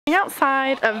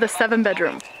Outside of the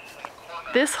 7-bedroom.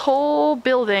 This whole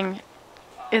building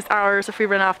is ours if we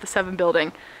rent off the 7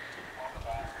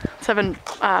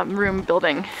 room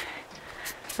building. I'm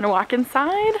gonna walk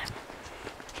inside.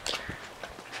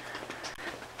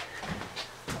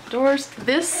 Doors.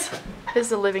 This is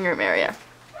the living room area.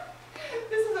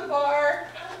 This is a bar.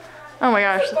 Oh my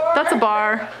gosh, that's a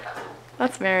bar.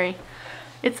 That's Mary.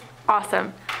 It's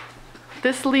awesome.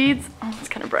 This leads, oh, it's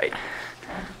kind of bright.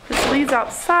 This leads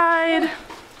outside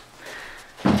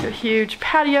to a huge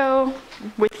patio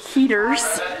with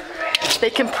heaters. They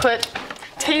can put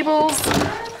tables,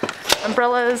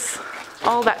 umbrellas,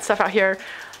 all that stuff out here.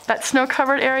 That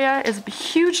snow-covered area is a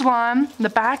huge lawn. In the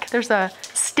back, there's a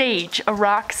stage, a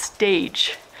rock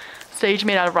stage. Stage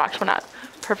made out of rocks. Why not?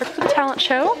 Perfect for the talent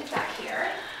show. Back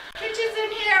here. Kitchen's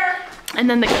in here. And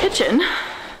then the kitchen.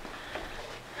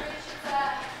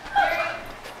 Very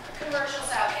commercial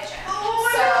style kitchen. Oh,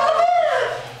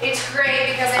 So it's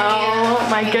great because Oh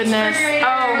my goodness.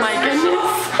 Oh my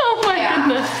goodness. Oh my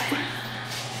goodness.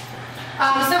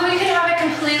 So we can have it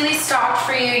completely stocked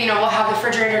for you. You know, we'll have the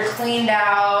refrigerator cleaned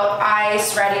out,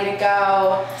 ice ready to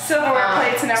go. Silverware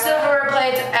plates and everything. Silverware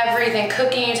plates, everything,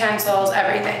 cooking utensils,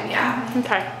 everything. Yeah.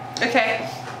 Okay. Okay.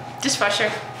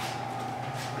 Dishwasher.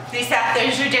 Lisa,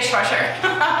 there's your dishwasher.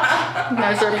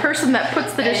 There's a person that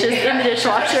puts the dishes in the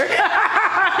dishwasher.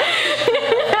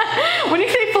 When you